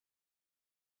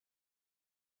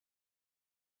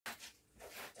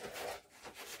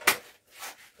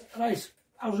Right,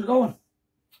 how's it going?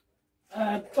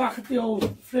 Back at the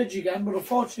old fridge again, but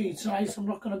unfortunately tonight I'm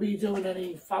not going to be doing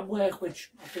any fab work,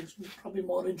 which I think is probably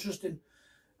more interesting.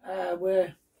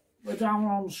 We're down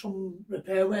on some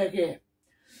repair work here.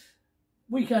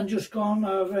 Weekend just gone,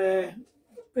 I've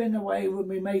been away with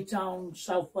my mate down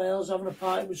South Wales, having a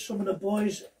party with some of the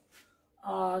boys.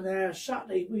 And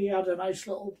Saturday we had a nice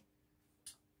little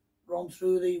run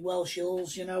through the Welsh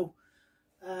Hills, you know.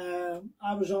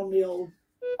 I was on the old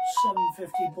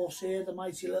 750 bus here, the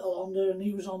mighty little Honda, and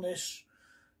he was on this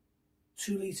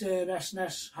 2-litre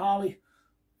SNS Harley.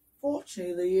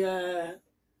 Fortunately, the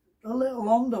little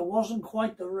Honda wasn't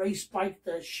quite the race bike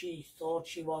that she thought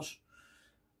she was.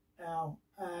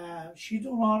 She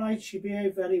done all right, she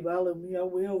behaved very well, and you know,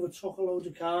 we overtook a load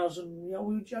of cars, and you know,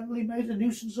 we generally made a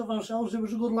nuisance of ourselves. It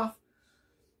was a good laugh.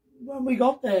 When we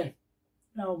got there,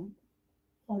 you know,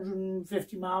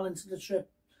 150 mile into the trip,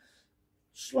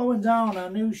 slowing down, I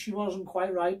knew she wasn't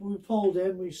quite right, but we pulled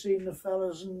in, we seen the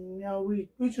fellas, and you know, we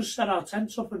just set our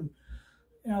tents up, and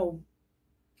you know,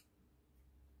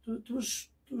 there was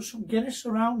some Guinness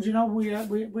around, you know. We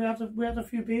had a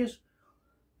few beers,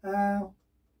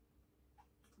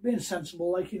 being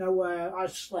sensible, like, you know. I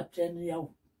slept in, you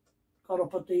know, got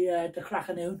up at the crack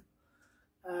of noon,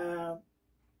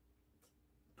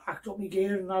 packed up my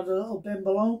gear and had a little bin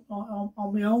below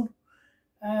on my own.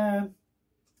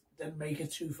 Didn't make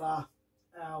it too far.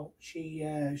 She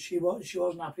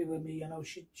wasn't happy with me, you know.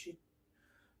 She'd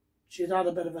had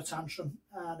a bit of a tantrum,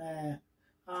 and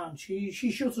she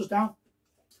shut us down.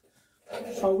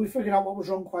 So we figured out what was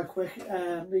wrong quite quick.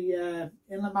 The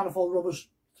inlet manifold rubbers,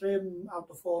 3 of them out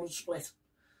the 4 had split,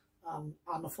 and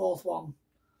the 4th one,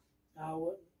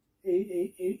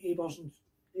 he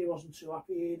wasn't too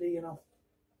happy either, you know.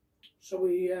 So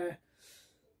we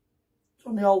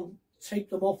done the old,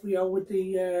 taped them up, you know, with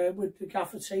the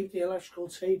gaffer tape, the electrical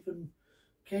tape, and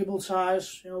cable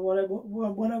ties, you know,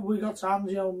 whatever we got to hand,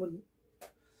 you know, and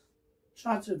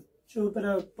tried to do a bit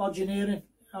of bodgeneering.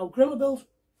 You know, griller build.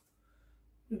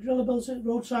 The griller built it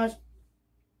roadside.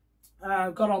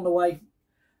 Got on the way,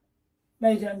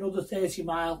 made it another 30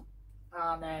 mile,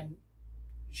 and then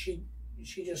she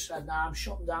just said, "Nah, I'm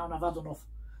shutting down. I've had enough."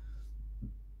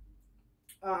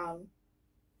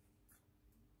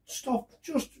 Stopped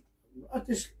just at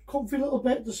this comfy little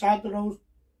bit at the side of the road.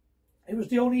 It was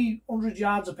the only 100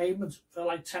 yards of pavement for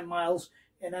like 10 miles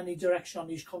in any direction on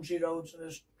these country roads, and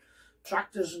there's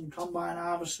tractors and combine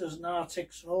harvesters and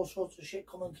Arctics and all sorts of shit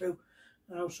coming through,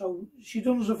 you know. So she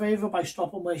done us a favour by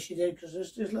stopping where she did, because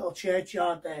there's this little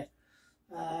churchyard there.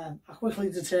 I quickly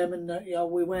determined that, you know,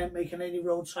 we weren't making any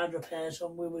roadside repairs,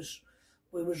 and we was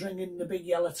ringing the big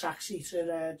yellow taxi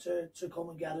to come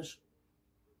and get us.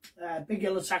 Big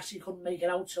yellow taxi couldn't make it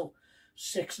out till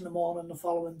 6 in the morning the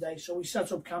following day, so we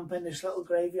set up camp in this little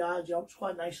graveyard. You know, it's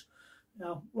quite nice, you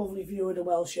know, lovely view of the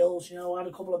Welsh Hills. You know, had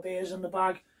a couple of beers in the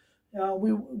bag. You know,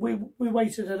 we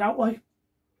waited it out like.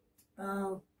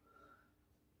 I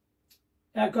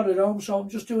got it home, so I'm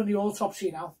just doing the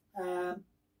autopsy now.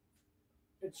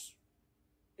 It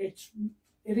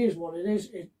is what it is.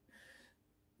 The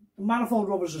manifold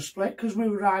rubbers are split because we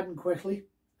were riding quickly.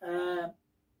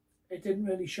 It didn't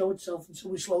really show itself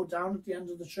until we slowed down at the end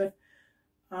of the trip.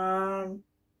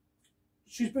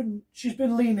 She's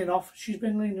been leaning off. She's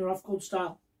been leaning off good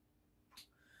style.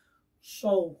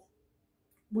 So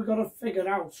we got to figure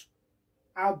out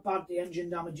how bad the engine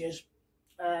damage is,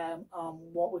 and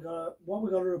what we got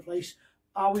to replace.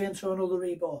 Are we into another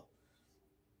rebore?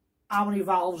 How many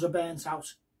valves are burnt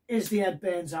out? Is the head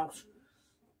burnt out?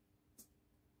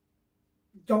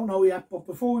 Don't know yet, but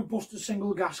before we bust a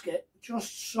single gasket,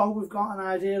 just so we've got an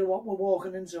idea of what we're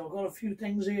walking into, I've got a few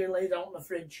things here laid out in the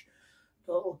fridge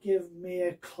that'll give me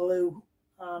a clue.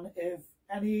 And if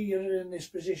any of you are in this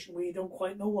position where you don't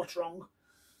quite know what's wrong,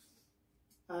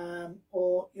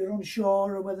 or you're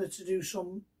unsure of whether to do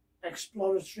some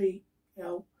exploratory, you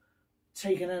know,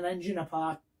 taking an engine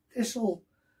apart, this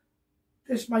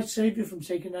might save you from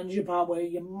taking an engine apart where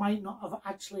you might not have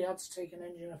actually had to take an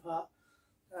engine apart.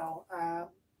 You know,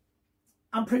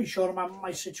 I'm pretty sure I'm in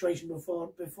my situation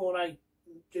before I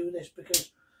do this,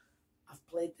 because I've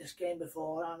played this game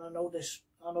before and I know this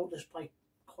bike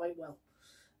quite well.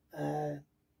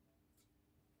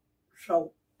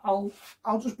 So I'll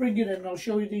just bring it in and I'll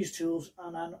show you these tools,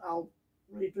 and then I'll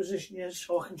reposition you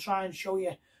so I can try and show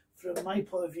you from my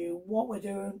point of view what we're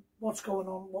doing, what's going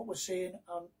on, what we're seeing,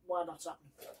 and why that's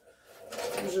happening.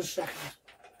 Here's a second.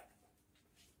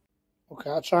 Okay,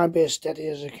 I'll try and be as steady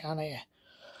as I can here.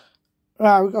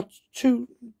 Right, we've got two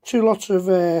lots of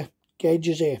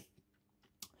gauges here.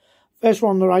 First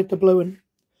one on the right, the blue one,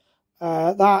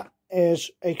 that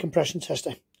is a compression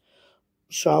tester.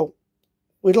 So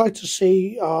we'd like to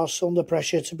see our cylinder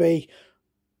pressure to be,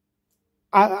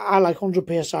 I like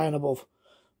 100 psi and above.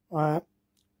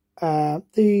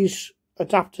 These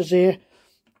adapters here,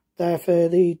 they're for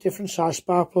the different size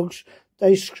spark plugs.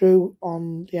 They screw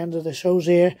on the end of this hose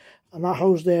here, and that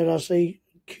hose there has the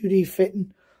QD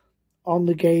fitting on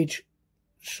the gauge,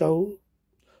 so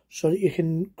that you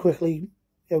can quickly,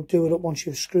 do it up once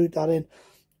you've screwed that in.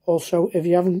 Also,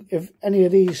 if any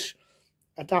of these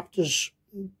adapters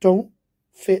don't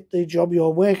fit the job you're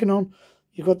working on,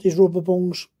 you've got these rubber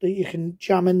bungs that you can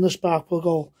jam in the spark plug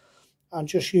hole and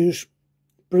just use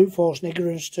brute force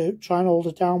niggerings to try and hold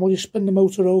it down while you spin the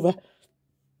motor over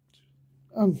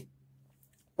and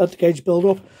let the gauge build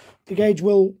up. The gauge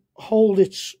will hold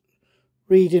its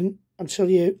reading until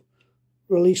you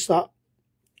release that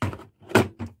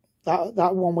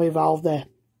one-way valve there.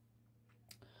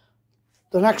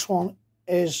 The next one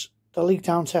is the leak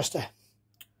down tester.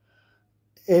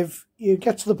 If you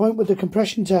get to the point with the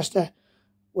compression tester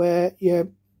where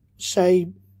you say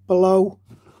below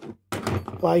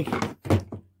like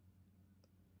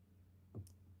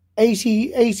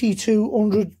 80 to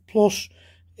 100 plus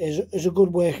is a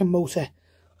good working motor.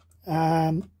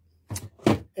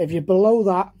 If you're below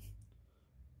that,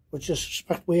 which I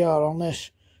suspect we are on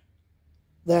this,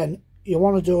 then you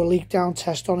want to do a leak down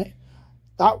test on it.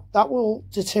 That will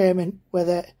determine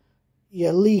whether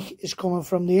your leak is coming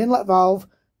from the inlet valve,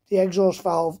 the exhaust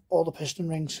valve, or the piston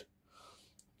rings.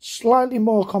 Slightly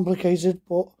more complicated,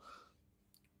 but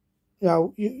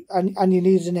you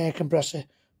need an air compressor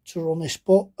to run this,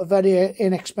 but a very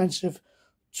inexpensive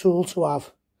tool to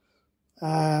have.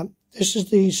 This is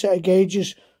the set of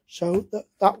gauges, so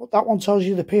that one tells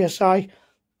you the PSI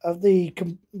of the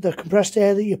compressed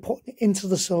air that you're putting into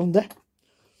the cylinder.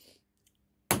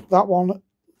 That one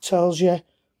tells you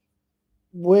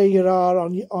where you are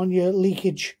on your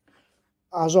leakage,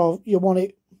 as of you want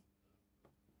it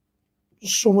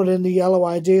somewhere in the yellow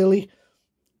ideally.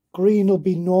 Green will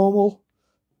be normal,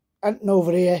 and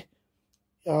over here,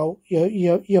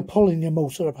 you're pulling your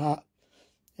motor apart.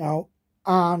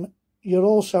 And you're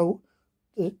also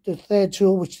the third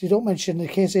tool, which they don't mention in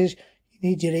the case, is you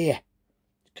need your ear,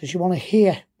 because you want to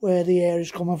hear where the air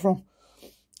is coming from.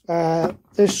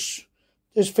 This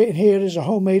fitting here is a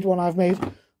homemade one I've made.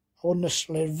 I wouldn't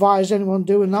necessarily advise anyone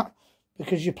doing that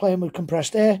because you're playing with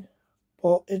compressed air,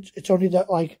 but it's only that,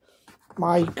 like,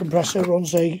 my compressor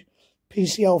runs a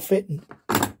PCL fitting,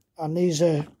 and these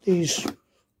are these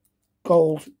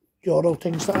gold Euro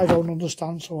things that I don't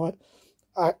understand, so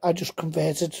I just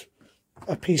converted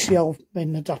a PCL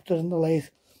main adapter in the lathe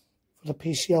for the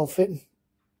PCL fitting.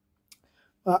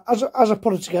 As I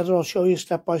put it together, I'll show you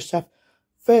step by step.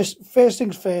 First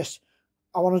things first,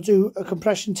 I want to do a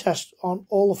compression test on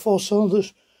all the 4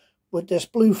 cylinders with this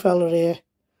blue fella here,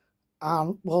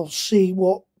 and we'll see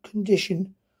what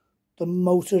condition the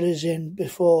motor is in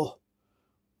before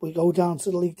we go down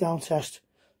to the leak down test.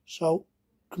 So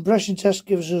compression test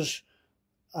gives us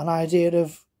an idea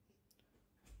of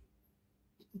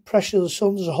pressure the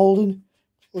cylinders are holding.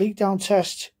 Leak down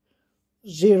test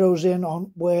zeroes in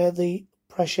on where the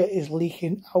pressure is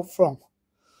leaking out from.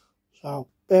 So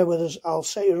bear with us, I'll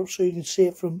set it up so you can see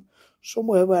it from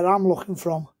somewhere where I'm looking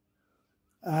from,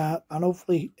 and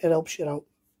hopefully it helps you out.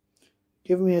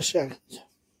 Give me a second.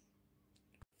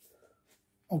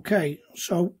 Okay,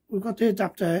 so we've got the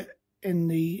adapter in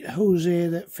the hose here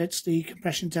that fits the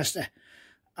compression tester,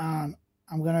 and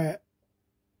I'm going to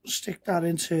stick that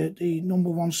into the number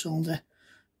 1 cylinder,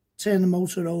 turn the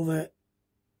motor over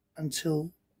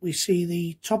until we see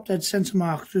the top dead centre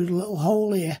mark through the little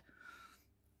hole here,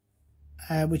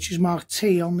 which is marked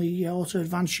T on the auto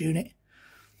advance unit,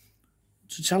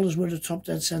 to tell us we're the top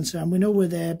dead centre. And we know we're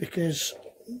there because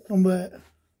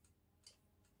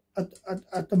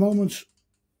at the moment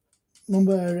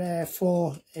number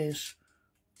 4 is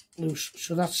loose,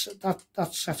 so that's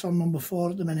set on number 4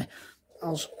 at the minute.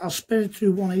 I'll spin it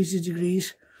through 180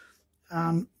 degrees,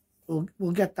 and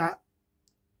we'll get that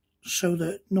so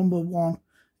that number 1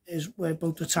 is where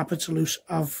both the tappets are loose.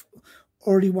 I've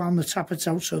already wound the tappets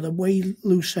out so they're way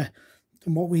looser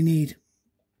than what we need,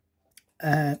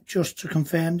 just to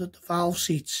confirm that the valve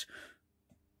seats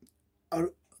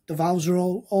are, the valves are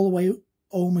all the way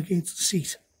home against the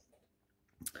seat,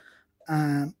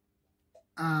 and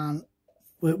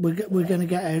we're going to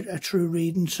get a true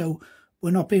reading, so we're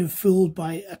not being fooled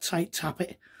by a tight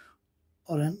tappet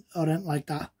or anything like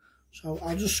that. So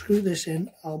I'll just screw this in.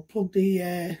 I'll plug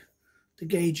the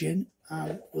gauge in,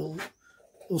 and we'll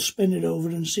spin it over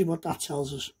and see what that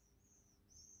tells us.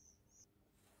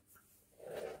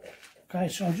 Okay,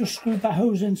 so I've just screwed that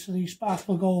hose into the spark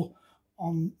plug hole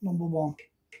on number 1.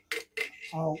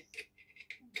 I'll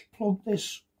plug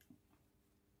this,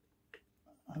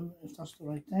 if that's the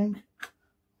right thing,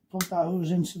 plug that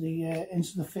hose into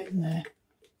the fitting there.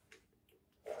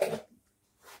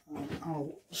 And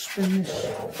I'll spin this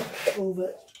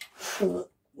over so that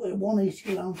we're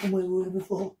 180 around from where we were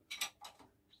before.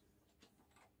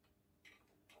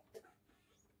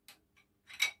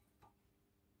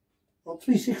 Well,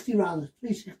 360 rather,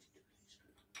 360.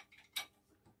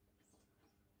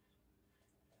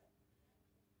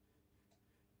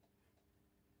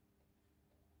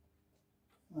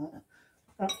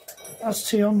 That's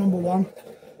T on number 1.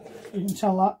 You can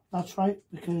tell that's right,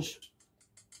 because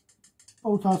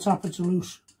both our tappets are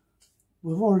loose.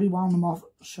 We've already wound them off,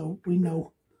 so we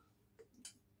know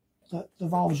that the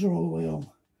valves are all the way on.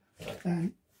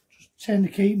 Then just turn the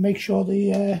key, make sure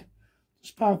the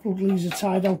spark plug leads are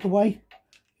tied out the way.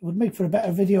 It would make for a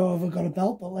better video if I got a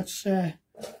belt, but let's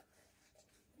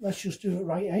just do it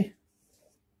right, eh?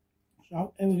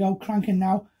 So here we go, cranking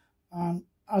now, and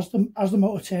as the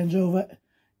motor turns over,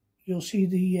 you'll see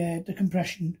the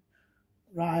compression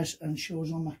rise and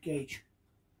shows on that gauge.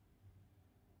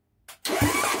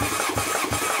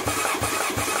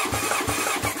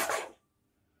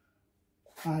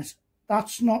 Right,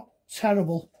 that's not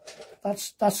terrible.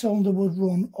 That cylinder would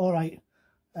run all right.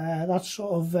 That's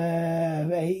sort of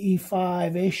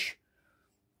 85-ish.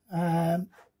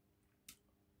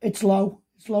 It's low.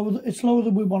 It's lower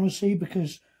than we want to see,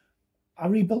 because I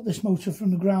rebuilt this motor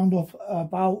from the ground up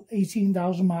about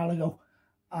 18,000 miles ago,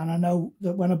 and I know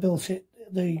that when I built it,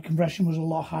 the compression was a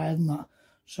lot higher than that.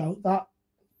 So that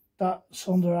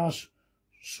cylinder has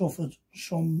suffered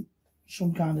some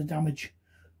kind of damage.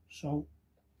 So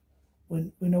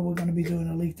we know we're going to be doing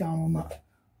a leak down on that.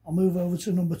 I'll move over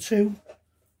to number 2.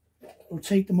 We'll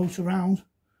take the motor round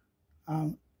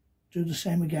and do the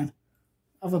same again.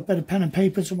 Have a bit of pen and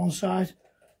paper to one side,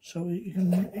 so you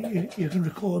can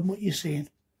record what you're seeing.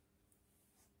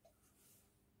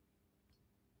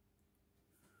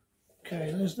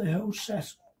 Okay, there's the hose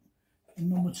set in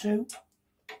number 2.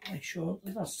 Make sure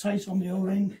that that's tight on the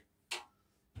O-ring.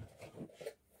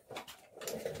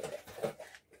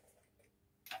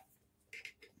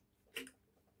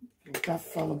 Put that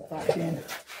fella back in.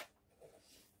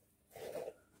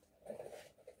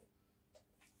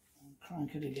 And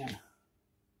crank it again.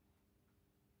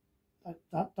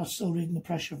 That's still reading the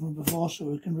pressure from before, so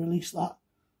we can release that.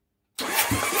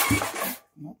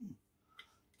 Nope.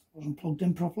 Wasn't plugged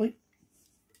in properly.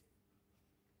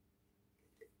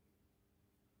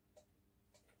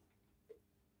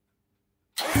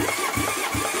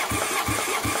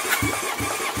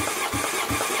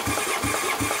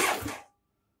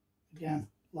 Again,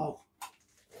 low.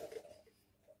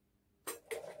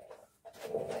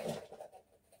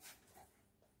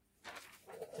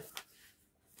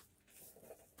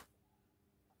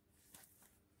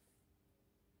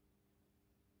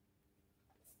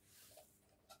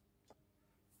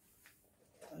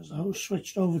 There's the hose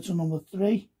switched over to number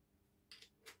 3.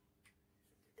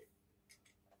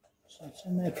 So it's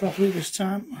in there properly this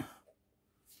time.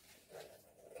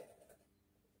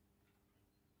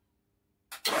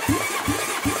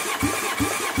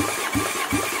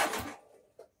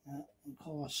 We'll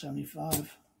call that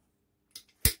 75.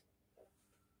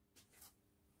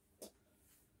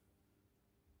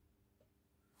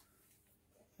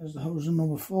 There's the hose in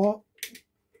number 4.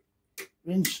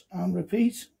 Rinse and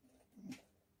repeat.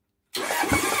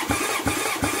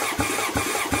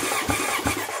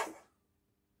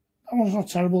 That one's not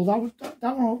terrible.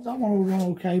 That one will run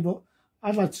okay, but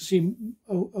I'd like to see him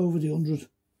over the 100.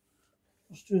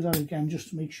 Let's do that again just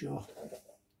to make sure.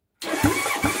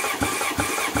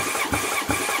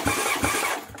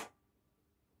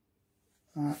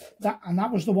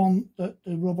 That was the one that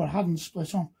the rubber hadn't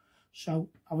split on, so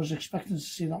I was expecting to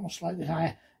see that one slightly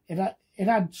higher. It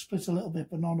had split a little bit,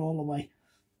 but not all the way.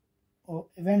 But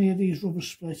if any of these rubbers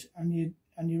split and you're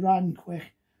riding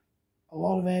quick, a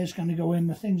lot of air is going to go in,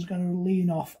 the thing's going to lean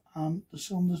off, and the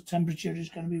cylinder's temperature is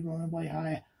going to be running way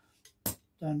higher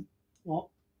than what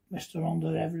Mr.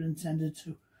 Honda ever intended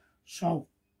to. So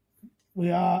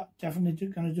we are definitely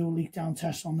going to do a leak down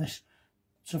test on this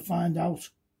to find out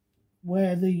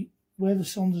where the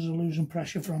cylinders are losing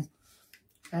pressure from,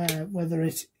 whether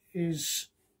it is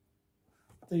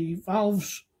the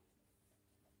valves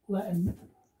letting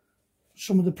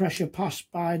some of the pressure pass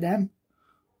by them,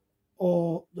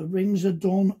 or the rings are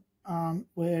done and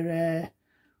we're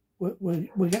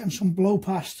getting some blow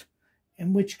past,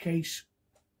 in which case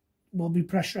we'll be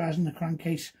pressurising the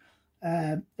crankcase.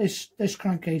 This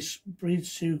crankcase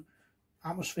breathes to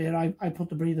atmosphere. I put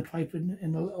the breather pipe in a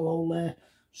little hole there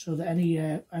so that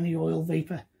any oil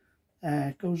vapour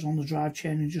goes on the drive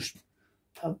chain and just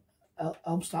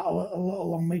helps that a little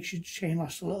along, makes your chain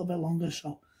last a little bit longer.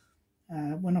 So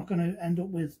we're not going to end up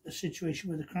with a situation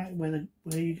where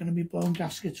where you're going to be blowing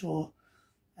gaskets, or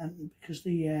because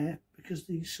the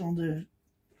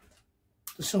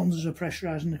cylinders are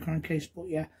pressurising the crankcase. But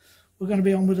yeah, we're going to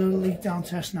be on with a leak down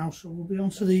test now. So we'll be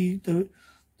on to the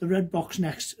red box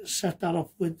next. Set that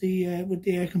up with the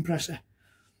air compressor.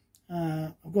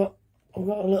 I've got a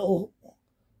little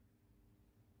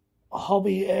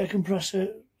hobby air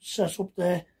compressor set up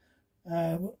there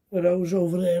with hose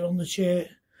over there on the chair,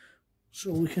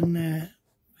 so we can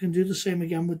do the same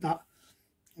again with that.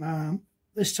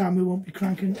 This time we won't be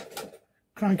cranking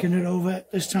it over.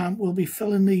 This time we'll be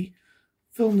filling the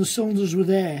cylinders with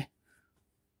air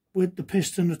with the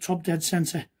piston at top dead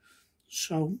centre,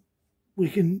 so we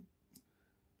can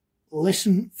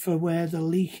listen for where the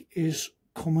leak is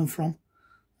coming from.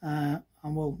 And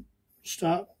we'll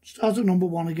start at number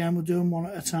 1 again. We're doing one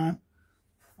at a time,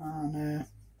 and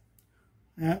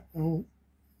yeah,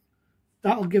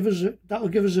 that'll give us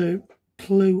a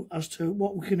clue as to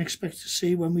what we can expect to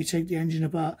see when we take the engine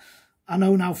apart. I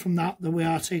know now from that we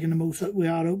are taking the motor, we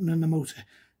are opening the motor.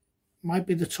 It might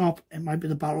be the top, it might be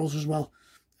the barrels as well.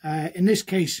 In this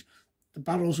case, the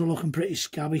barrels are looking pretty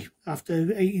scabby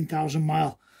after 18,000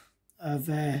 mile of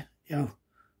you know,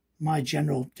 my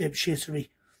general dipshittery.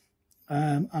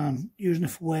 I'm using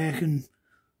it for work and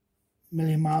a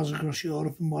million miles across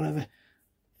Europe and whatever.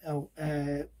 You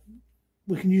know,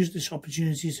 we can use this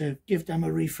opportunity to give them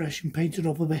a refresh and paint it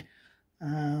up a bit.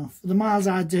 For the miles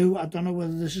I do, I don't know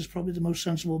whether this is probably the most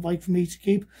sensible bike for me to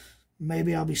keep.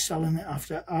 Maybe I'll be selling it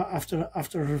after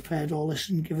I've repaired all this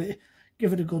and give it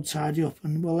a good tidy up,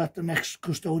 and we'll let the next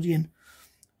custodian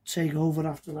take over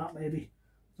after that. Maybe,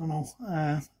 I don't know.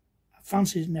 I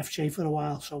fancied an FJ for a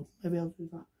while, so maybe I'll do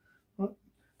that. But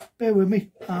bear with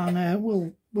me, and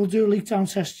we'll do a leak down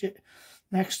test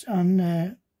next,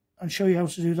 and show you how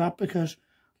to do that, because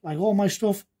like all my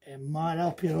stuff, it might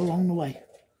help you along the way.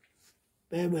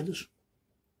 Bear with us.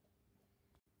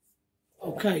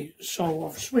 Okay, so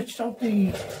I've switched out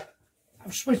the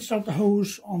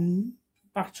hose on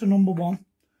back to number 1.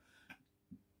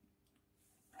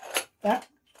 That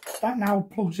now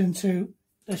plugs into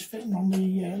this fitting on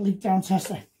the leak down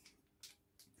tester,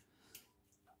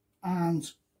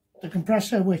 and the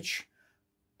compressor, which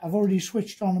I've already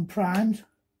switched on and primed,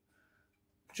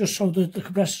 just so that the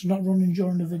compressor's not running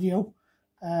during the video.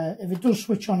 If it does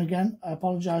switch on again, I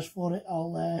apologise for it.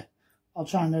 I'll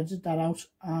try and edit that out,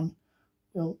 and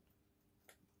we'll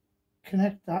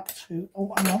connect that to.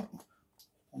 Oh, hang on,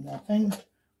 one more thing. I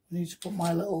need to put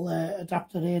my little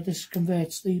adapter here. This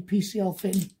converts the PCL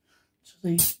fitting to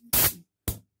the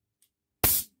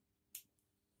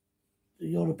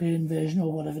European version,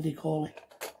 or whatever they call it.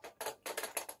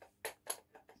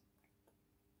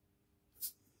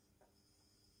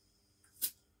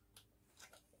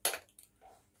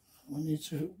 We need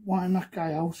to wind that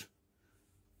guy out.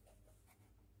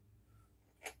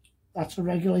 That's a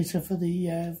regulator for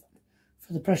the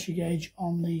pressure gauge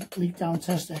on the leak down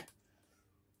tester.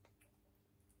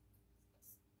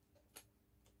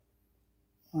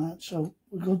 Right, so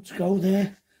we're good to go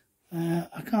there.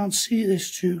 I can't see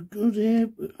this too good here,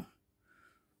 but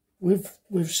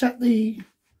we've set the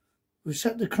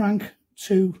crank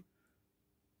to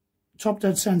top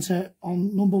dead center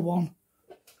on number 1,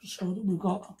 so that we've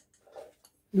got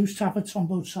loose tappets on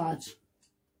both sides.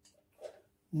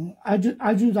 I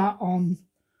do that on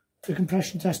the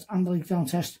compression test and the leak down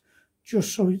test,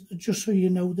 just so you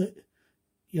know that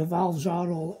your valves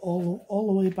are all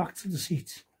the way back to the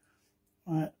seat.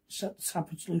 Right, set the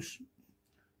tappets loose.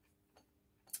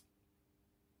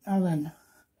 Now then,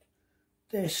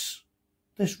 this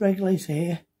regulator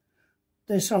here,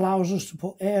 this allows us to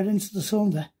put air into the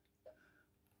cylinder,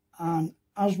 and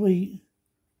as we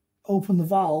open the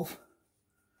valve,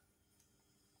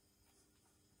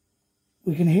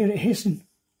 we can hear it hissing.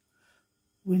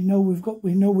 We know we've got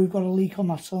a leak on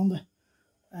that cylinder.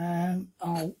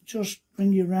 I'll just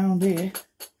bring you around here.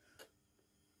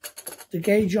 The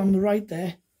gauge on the right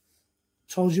there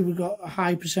tells you we've got a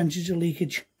high percentage of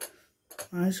leakage.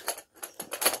 Right.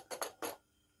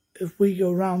 If we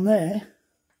go around there,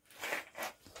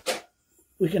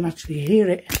 we can actually hear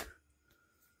it.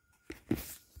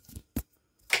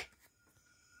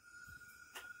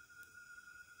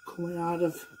 Coming out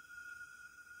of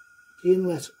the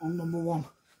inlet on number 1.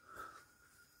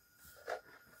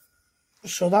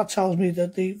 So that tells me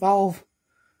that the valve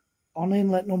on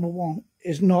inlet number 1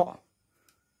 is not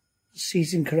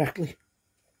seating correctly.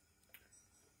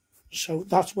 So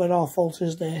that's where our fault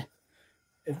is there.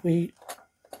 If we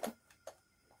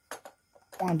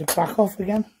wind it back off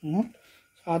again.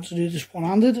 It's hard to do this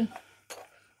one-handed.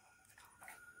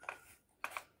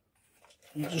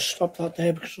 I'll just stop that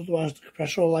there because otherwise the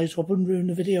compressor will light up and ruin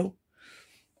the video.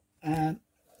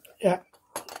 Yeah.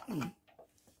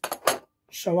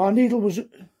 So our needle was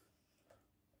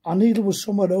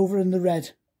somewhere over in the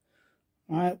red,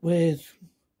 right, with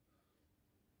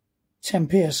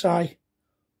 10 psi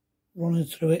running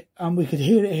through it, and we could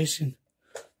hear it hissing.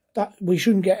 That we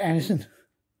shouldn't get anything.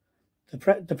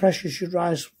 The pressure should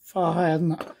rise far higher than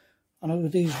that. I know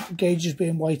with these gauges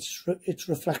being white, it's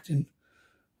reflecting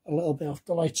a little bit off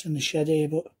the lights in the shed here,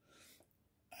 but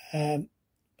there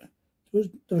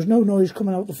was no noise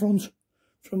coming out the front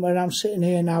from where I'm sitting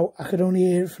here now. I could only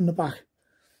hear it from the back.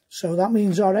 So that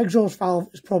means our exhaust valve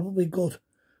is probably good,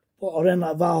 but our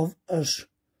inlet valve has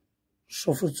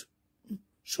suffered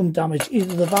some damage,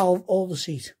 either the valve or the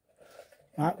seat,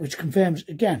 right, which confirms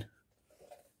again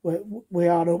we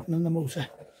are opening the motor.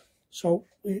 So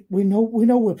we know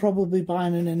we're probably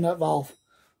buying an inlet valve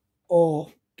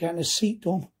or getting a seat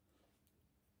done.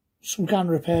 Some kind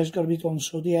of repair's got to be done,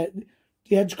 so the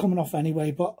head's coming off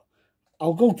anyway, but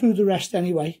I'll go through the rest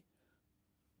anyway,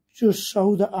 just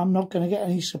so that I'm not going to get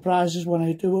any surprises when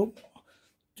I do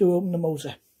open the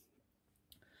motor.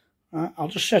 Right, I'll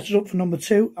just set it up for number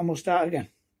 2 and we'll start again.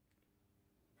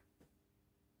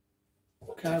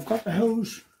 Okay, I've got the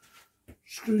hose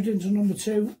screwed into number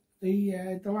 2.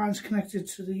 The line's connected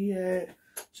to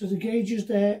the gauges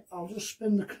there. I'll just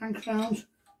spin the crank round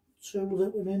so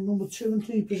that we're in number 2 and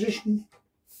 3 position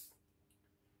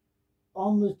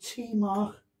on the T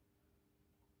mark,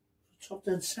 top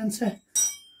dead centre,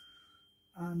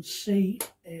 and see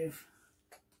if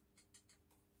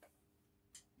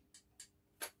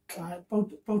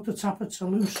both the tappets are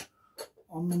loose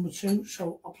on number 2.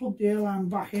 So I'll plug the air line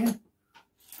back in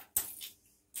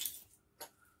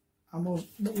and we'll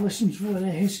listen to where the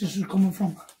hisses are coming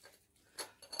from.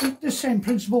 The same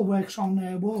principle works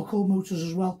on water-cooled motors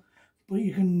as well, but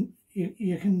you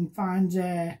can find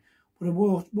with a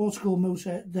water-cooled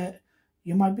motor that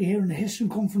you might be hearing the hissing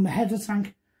come from the header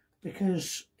tank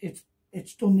because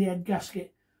it's done the head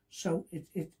gasket, so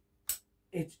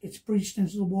it's breached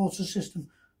into the water system.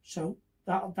 So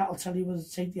that'll tell you whether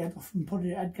to take the head off and put a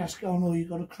head gasket on, or you've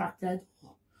got a cracked head,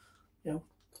 or, you know,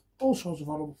 all sorts of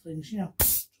horrible things. You know,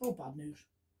 it's all bad news.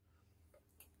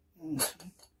 And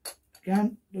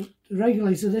again, the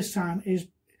regulator this time is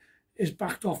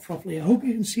backed off properly. I hope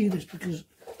you can see this because,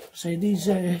 say, these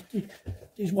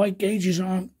white gauges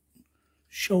aren't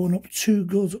showing up too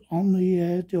good on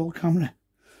the old camera.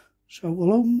 So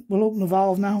we'll open the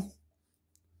valve now.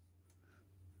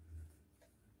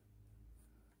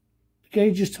 The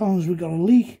gauge is telling us we've got a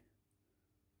leak,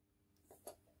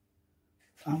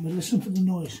 and we listen for the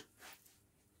noise.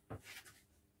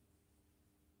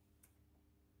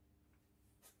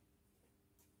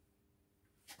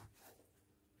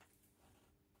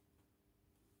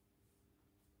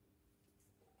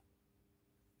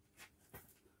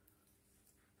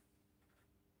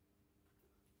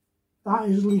 That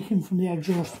is leaking from the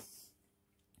exhaust.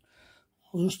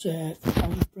 I'll just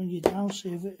bring it down,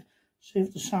 see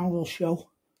if the sound will show.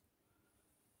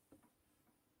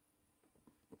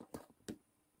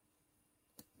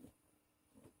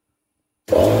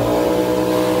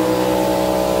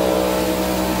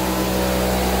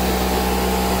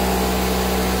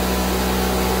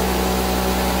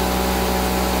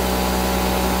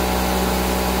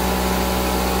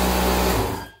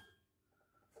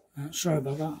 Sorry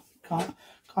about that.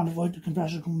 Can't avoid the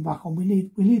compressor coming back on. We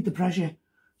need the pressure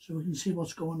so we can see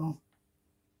what's going on.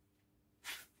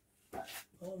 But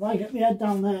if I get my head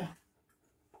down there,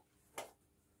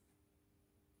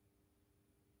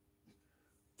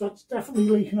 that's definitely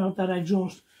leaking out that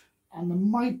exhaust, and there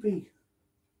might be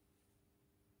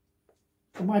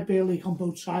a leak on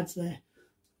both sides there.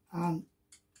 And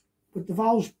with the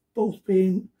valves both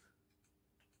being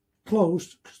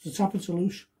closed because the tappets are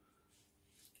loose,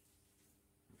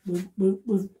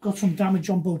 we've got some damage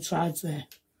on both sides there.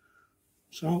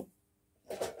 So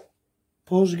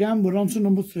pause again, we're on to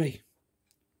number 3.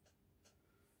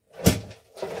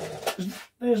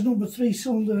 There's number 3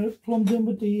 cylinder plumbed in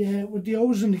with the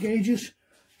hose and the gauges.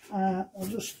 Now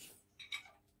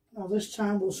this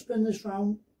time we'll spin this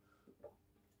round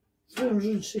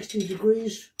 360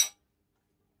 degrees.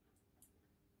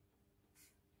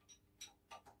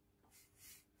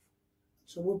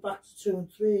 So we're back to 2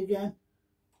 and 3 again.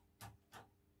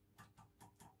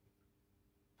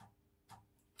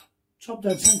 Top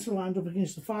dead centre lined up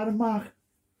against the firing mark.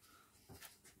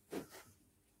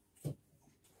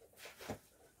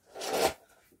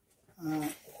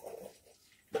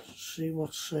 See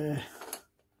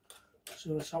see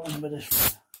what's happening with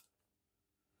this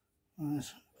one.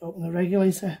 Let's open the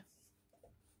regulator.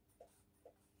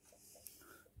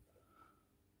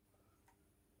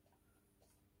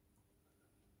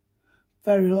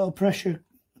 Very little pressure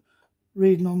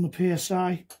reading on the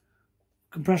PSI.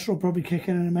 Compressor will probably kick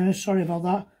in a minute, sorry about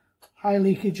that. High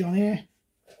leakage on here.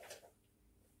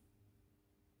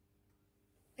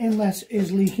 Inlet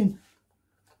is leaking.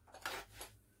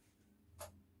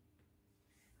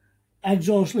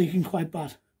 Exhaust leaking quite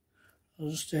bad.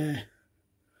 I'll just bring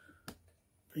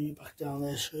it back down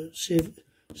there, so see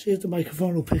if the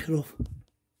microphone will pick it up.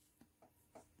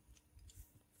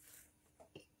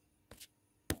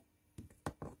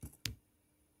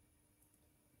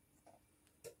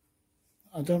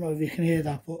 I don't know if you can hear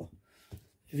that, but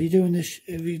if you're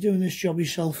doing this job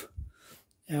yourself,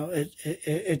 you know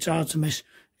it's hard to miss.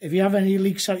 If you have any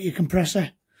leaks out your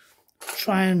compressor,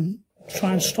 try and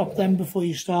stop them before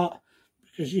you start,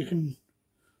 because you can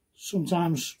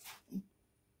sometimes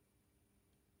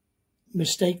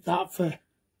mistake that for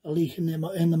a leak in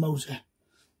the motor.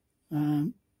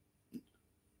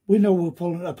 We know we're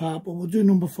pulling it apart, but we'll do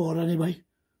number 4 anyway.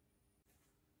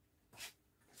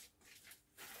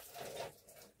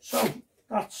 So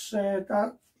that's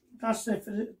it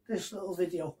for this little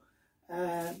video.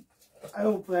 I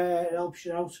hope it helps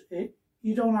you out.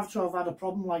 You don't have to have had a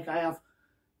problem like I have.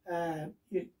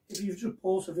 If you've just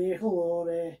bought a vehicle,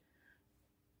 or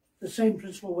the same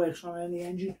principle works on any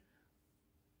engine.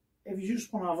 If you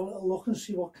just want to have a little look and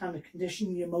see what kind of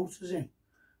condition your motor's in,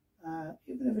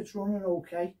 even if it's running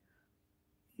okay,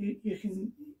 you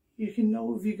can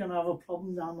know if you're going to have a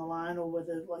problem down the line, or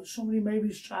whether like somebody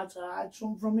maybe's tried to hide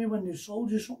something from you when they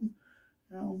sold you something.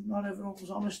 You know, not everyone's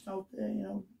honest out there, you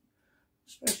know,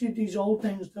 especially these old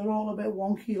things. They're all a bit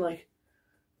wonky, like,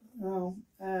 you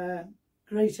know,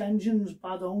 great engines,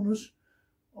 bad owners,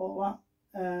 all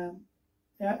that.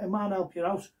 Yeah, it might help you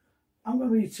out. I'm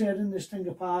going to be tearing this thing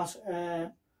apart.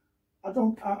 I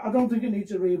don't think it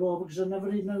needs a rebar, because I never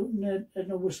had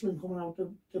no whistling coming out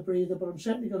the breather, but I'm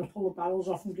certainly going to pull the barrels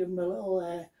off and give them a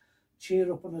little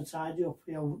cheer up and a tidy up,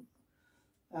 you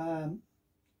know.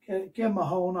 Get them a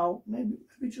hone out, maybe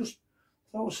just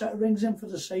throw a set of rings in for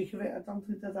the sake of it. I don't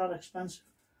think they're that expensive.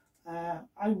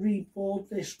 I rebored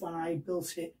this when I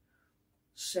built it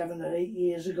 7 or 8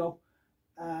 years ago,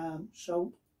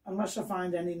 so unless I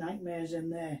find any nightmares in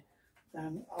there,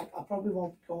 then I probably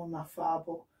won't be going that far.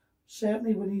 But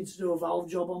certainly we need to do a valve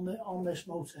job on this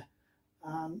motor,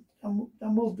 and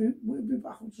then we'll be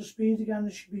back up to speed again.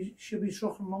 It should be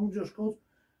trucking along just good.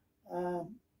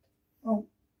 Well,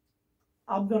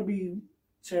 I'm going to be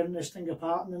tearing this thing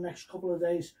apart in the next couple of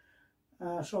days.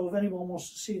 So if anyone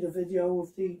wants to see the video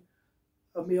of me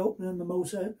opening the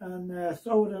motor, and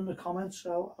throw it in the comments,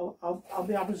 I'll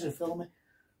be happy to film it.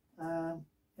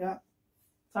 Yeah,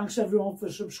 thanks everyone for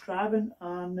subscribing,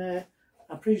 and I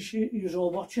appreciate you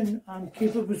all watching, and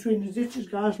keep it between the ditches,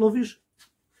 guys. Love yous.